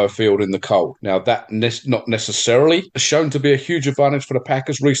at Lambeau Field in the cold. Now, that not necessarily shown to be a huge advantage for the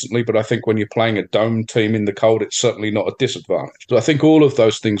Packers recently, but I think when you're playing a dome team in the cold, it's certainly not a disadvantage. So I think all of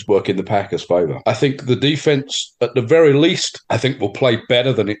those things work in the Packers' favour. I think the defence, at the very least, I think will play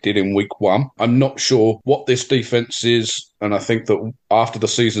better than it did in week 1. I'm not sure what this defence is, and I think that after the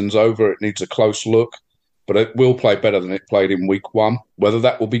season's over, it needs a close look. But it will play better than it played in week 1. Whether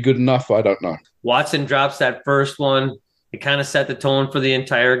that will be good enough, I don't know. Watson drops that first one. It kind of set the tone for the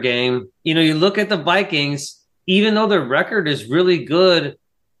entire game. You look at the Vikings, even though their record is really good,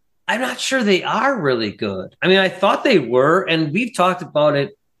 I'm not sure they are really good. I mean, I thought they were, and we've talked about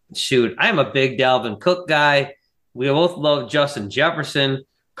it. Shoot, I'm a big Dalvin Cook guy. We both love Justin Jefferson.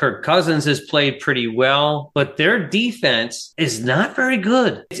 Kirk Cousins has played pretty well, but their defense is not very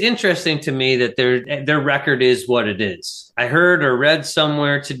good. It's interesting to me that their record is what it is. I heard or read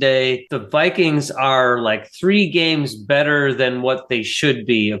somewhere today the Vikings are like 3 games better than what they should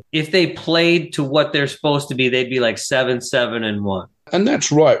be. If they played to what they're supposed to be, they'd be like 7-7-1. And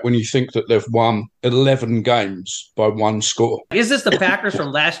that's right when you think that they've won 11 games by 1 score. Is this the Packers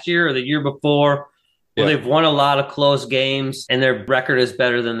from last year or the year before? Well, they've won a lot of close games, and their record is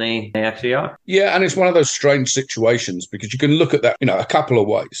better than they actually are. Yeah, and it's one of those strange situations because you can look at that, a couple of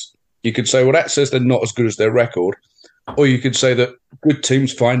ways. You could say, well, that says they're not as good as their record, or you could say that good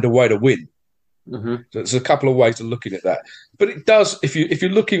teams find a way to win. Mm-hmm. So there's a couple of ways of looking at that. But it does, if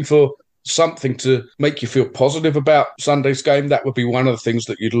you're looking for something to make you feel positive about Sunday's game, that would be one of the things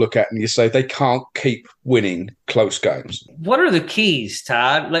that you'd look at and you say they can't keep winning close games. What are the keys,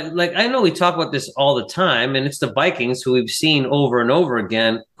 Todd? Like I know we talk about this all the time, and it's the Vikings who we've seen over and over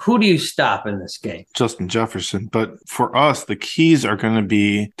again. Who do you stop in this game? Justin Jefferson. But for us, the keys are going to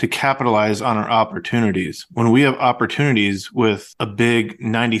be to capitalize on our opportunities. When we have opportunities with a big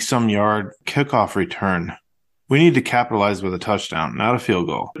 90-some yard kickoff return, we need to capitalize with a touchdown, not a field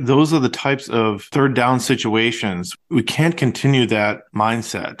goal. Those are the types of third down situations. We can't continue that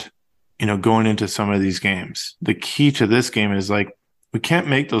mindset, going into some of these games. The key to this game is we can't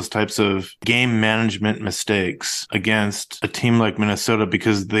make those types of game management mistakes against a team like Minnesota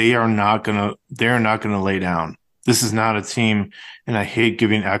because they're not going to lay down. This is not a team, and I hate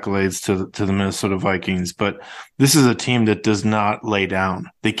giving accolades to the Minnesota Vikings, but this is a team that does not lay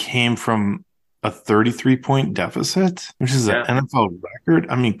down. They came from a 33-point deficit, which is an NFL record.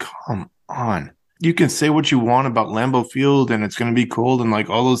 I mean, come on. You can say what you want about Lambeau Field and it's going to be cold and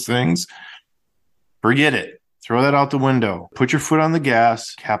all those things. Forget it. Throw that out the window. Put your foot on the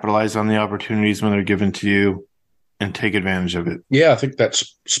gas, capitalize on the opportunities when they're given to you, and take advantage of it. Yeah, I think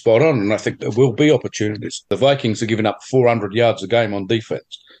that's spot on, and I think there will be opportunities. The Vikings are giving up 400 yards a game on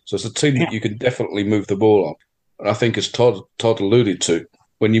defense, so it's a team that you can definitely move the ball on. And I think, as Todd alluded to,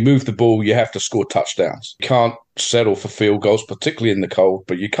 when you move the ball, you have to score touchdowns. You can't settle for field goals, particularly in the cold,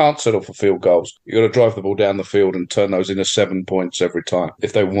 but you can't settle for field goals. You've got to drive the ball down the field and turn those into 7 points every time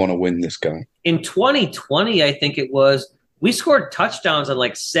if they want to win this game. In 2020, I think it was, we scored touchdowns on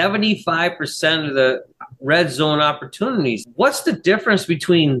 75% of the red zone opportunities. What's the difference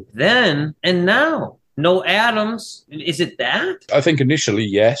between then and now? No Adams. Is it that? I think initially,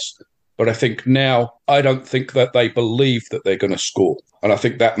 yes. But I think now, I don't think that they believe that they're going to score. And I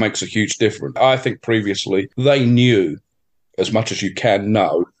think that makes a huge difference. I think previously they knew, as much as you can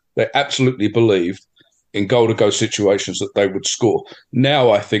know, they absolutely believed in goal-to-go situations that they would score.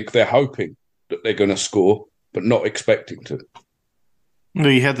 Now I think they're hoping that they're going to score, but not expecting to. Well,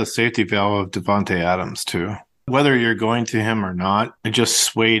 you had the safety valve of Devontae Adams, too. Whether you're going to him or not, it just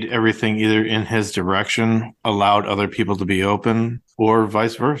swayed everything either in his direction, allowed other people to be open, or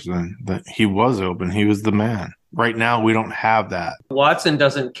vice versa. That he was open. He was the man. Right now, we don't have that. Watson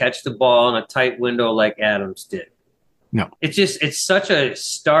doesn't catch the ball in a tight window like Adams did. No. It's such a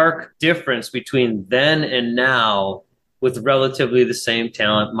stark difference between then and now with relatively the same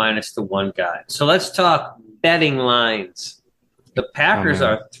talent minus the one guy. So let's talk betting lines. The Packers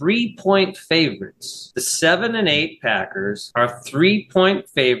are 3-point favorites. The 7 and 8 Packers are 3-point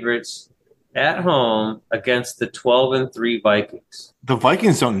favorites at home against the 12 and 3 Vikings. The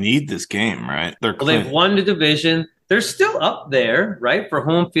Vikings don't need this game, right? They've won the division. They're still up there, right, for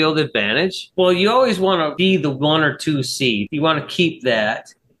home field advantage. Well, you always want to be the 1 or 2 seed. You want to keep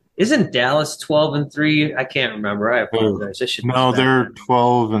that. Isn't Dallas 12 and 3? I can't remember. I apologize. No, they're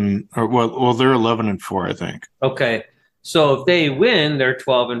 12 and they're 11 and 4, I think. Okay. So if they win, they're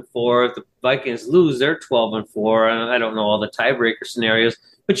 12 and 4. If the Vikings lose, they're 12 and 4. I don't know all the tiebreaker scenarios,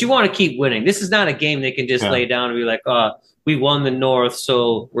 but you want to keep winning. This is not a game they can just lay down and be like, we won the North,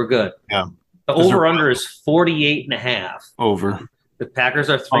 so we're good. Yeah. The over-under is 48.5. Over. The Packers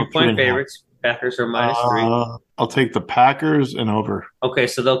are 3-point favorites. Packers are minus 3. I'll take the Packers and over. Okay,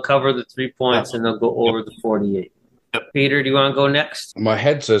 so they'll cover the 3 points and they'll go over the 48. Yep. Peter, do you want to go next? My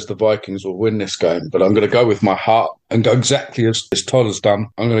head says the Vikings will win this game, but I'm going to go with my heart and go exactly as Todd has done.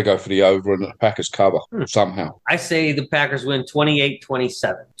 I'm going to go for the over and the Packers cover somehow. I say the Packers win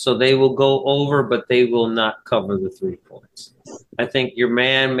 28-27. So they will go over, but they will not cover the 3 points. I think your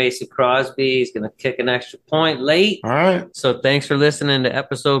man, Mason Crosby, is going to kick an extra point late. All right. So thanks for listening to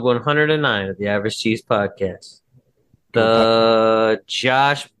episode 109 of the Average Cheese Podcast. The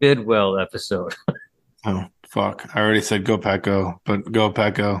Josh Bidwell episode. Oh, Fuck. I already said go Pack Go, but go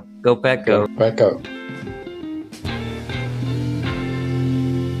Pack Go. Go Pack Go. Pack go.